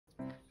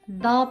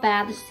The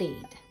Bad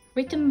Seed,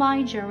 written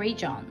by Jory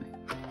John.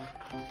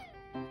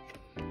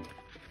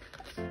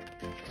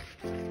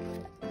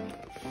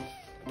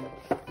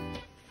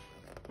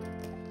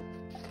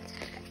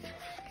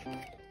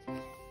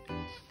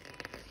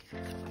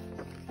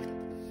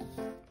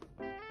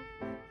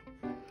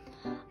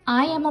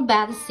 I am a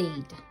bad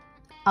seed.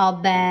 A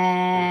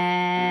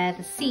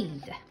bad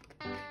seed.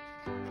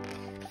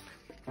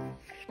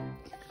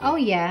 Oh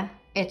yeah,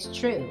 it's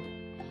true.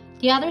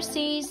 The other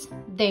seeds,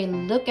 they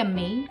look at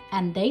me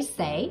and they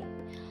say,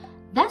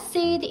 that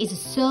seed is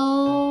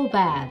so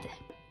bad.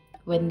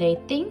 When they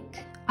think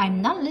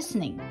I'm not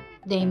listening,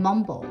 they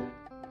mumble,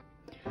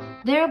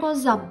 there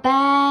goes a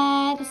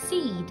bad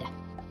seed.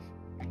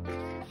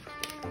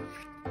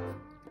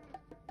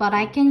 But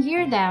I can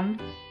hear them.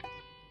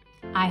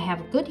 I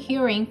have good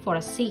hearing for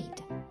a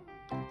seed.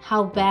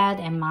 How bad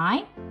am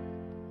I?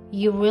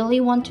 You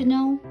really want to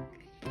know?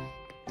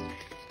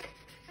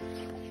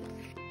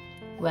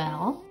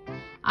 Well,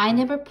 I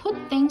never put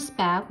things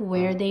back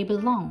where they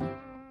belong.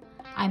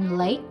 I'm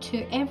late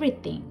to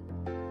everything.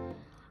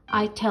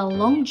 I tell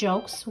long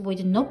jokes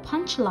with no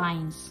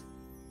punchlines.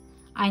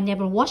 I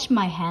never wash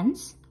my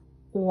hands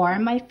or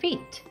my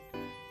feet.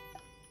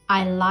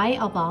 I lie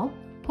about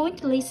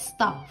pointless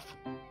stuff.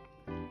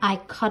 I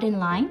cut in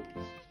line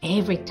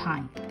every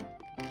time.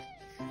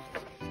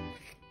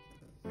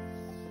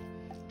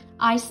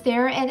 I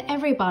stare at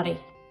everybody.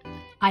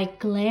 I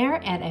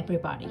glare at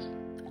everybody.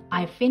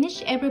 I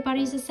finish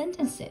everybody's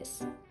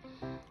sentences.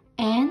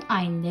 And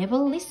I never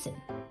listen.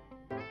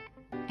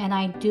 And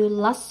I do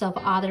lots of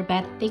other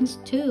bad things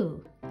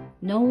too.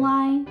 Know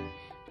why?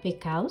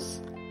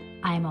 Because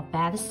I'm a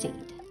bad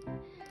seed.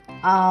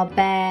 A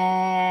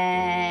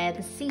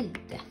bad seed.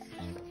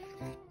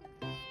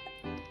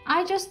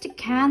 I just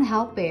can't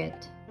help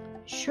it.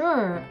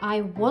 Sure,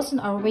 I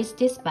wasn't always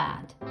this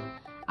bad.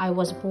 I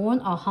was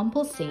born a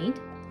humble seed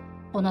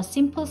on a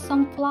simple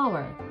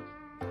sunflower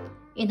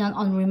in an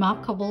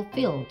unremarkable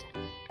field.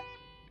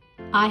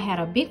 I had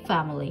a big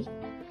family,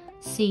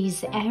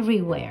 seeds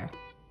everywhere.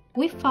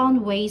 We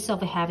found ways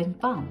of having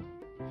fun.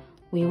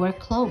 We were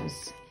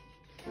close.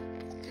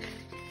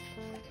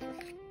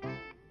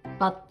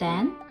 But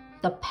then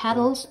the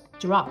petals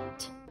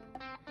dropped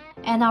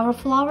and our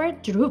flower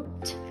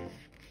drooped.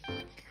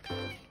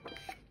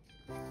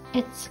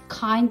 It's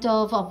kind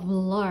of a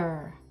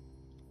blur.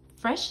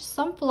 Fresh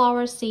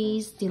sunflower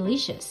seeds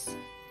delicious.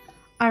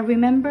 I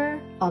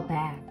remember a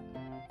bag.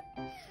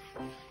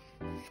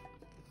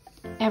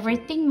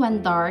 Everything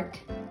went dark,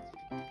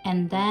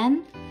 and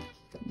then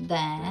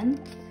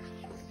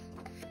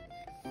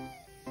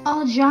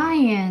a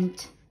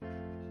giant.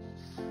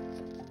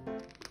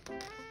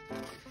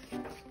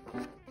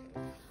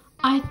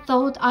 I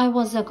thought I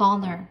was a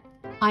goner.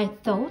 I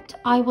thought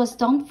I was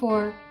done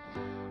for.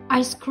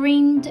 I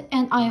screamed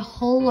and I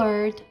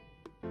hollered.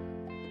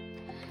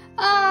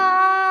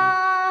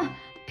 Ah!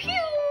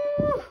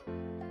 Pew!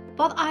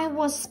 But I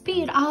was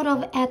spit out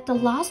of at the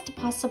last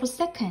possible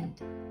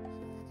second.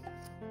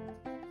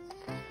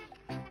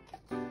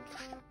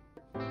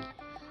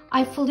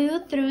 I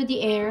flew through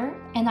the air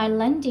and I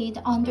landed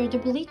under the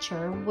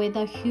bleacher with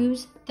a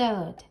huge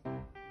thud.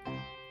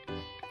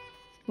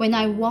 When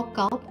I woke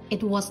up,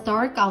 it was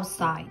dark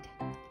outside.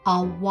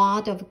 A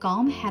wad of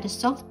gum had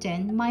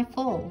softened my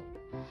fall.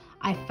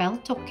 I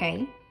felt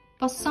okay,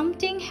 but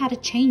something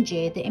had changed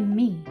in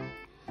me.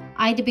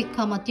 I'd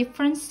become a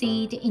different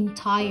seed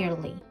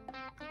entirely.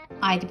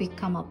 I'd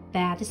become a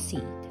bad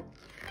seed.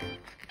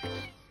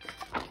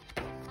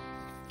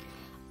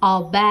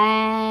 A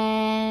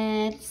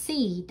bad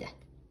seed.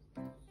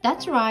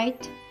 That's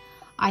right.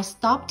 I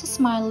stopped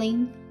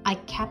smiling. I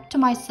kept to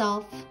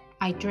myself.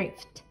 I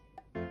drift.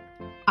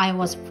 I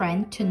was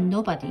friend to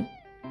nobody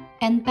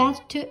and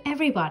bad to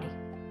everybody.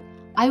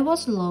 I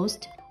was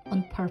lost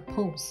on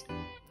purpose.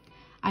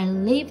 I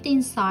lived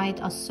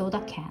inside a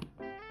soda can.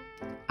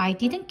 I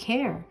didn't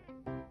care,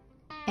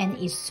 and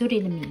it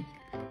suited me.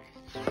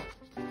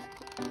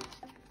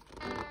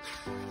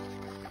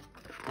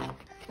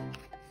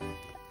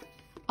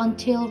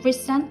 Until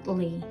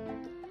recently,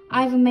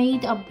 I've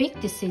made a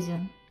big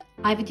decision.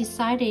 I've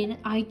decided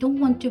I don't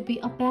want to be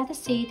a bad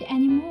seed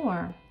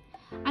anymore.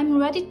 I'm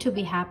ready to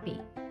be happy.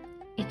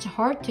 It's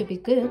hard to be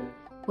good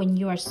when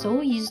you are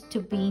so used to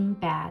being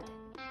bad.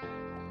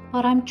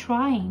 But I'm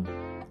trying.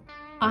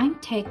 I'm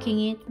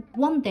taking it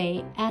one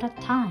day at a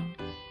time.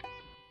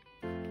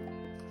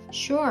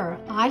 Sure,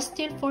 I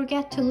still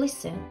forget to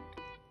listen.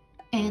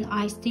 And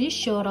I still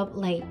showed up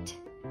late.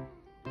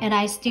 And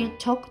I still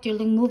talk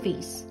during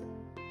movies.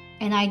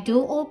 And I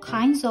do all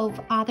kinds of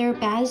other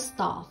bad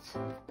stuff.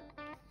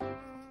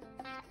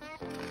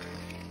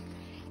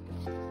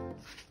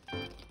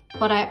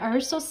 But I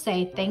also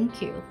say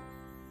thank you.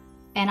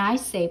 And I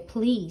say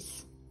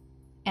please.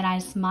 And I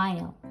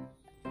smile.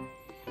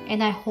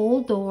 And I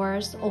hold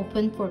doors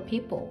open for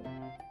people.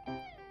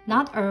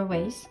 Not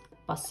always,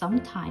 but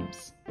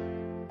sometimes.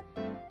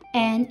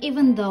 And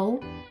even though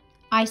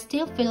I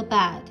still feel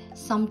bad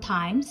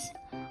sometimes,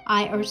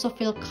 I also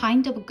feel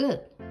kind of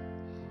good.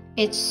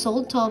 It's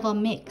sort of a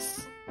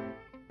mix.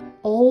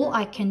 All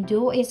I can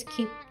do is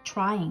keep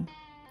trying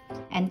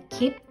and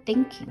keep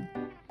thinking.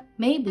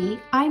 Maybe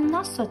I'm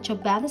not such a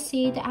bad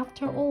seed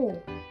after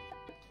all.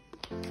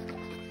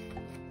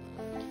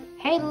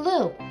 Hey,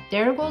 look,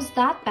 there goes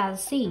that bad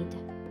seed.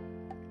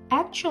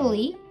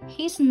 Actually,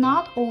 he's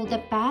not all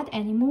that bad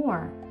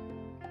anymore.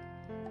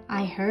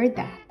 I heard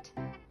that.